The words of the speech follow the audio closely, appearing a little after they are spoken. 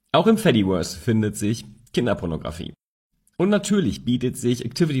Auch im Fediverse findet sich Kinderpornografie. Und natürlich bietet sich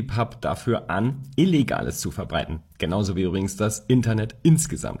ActivityPub dafür an, Illegales zu verbreiten. Genauso wie übrigens das Internet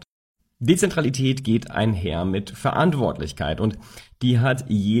insgesamt. Dezentralität geht einher mit Verantwortlichkeit und die hat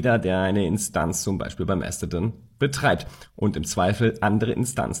jeder, der eine Instanz zum Beispiel bei Mastodon betreibt und im Zweifel andere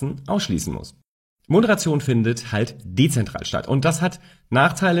Instanzen ausschließen muss. Moderation findet halt dezentral statt und das hat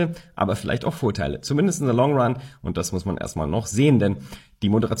Nachteile, aber vielleicht auch Vorteile, zumindest in the long run, und das muss man erstmal noch sehen, denn die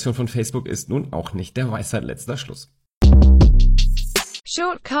Moderation von Facebook ist nun auch nicht der Weisheit letzter Schluss.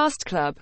 Shortcast Club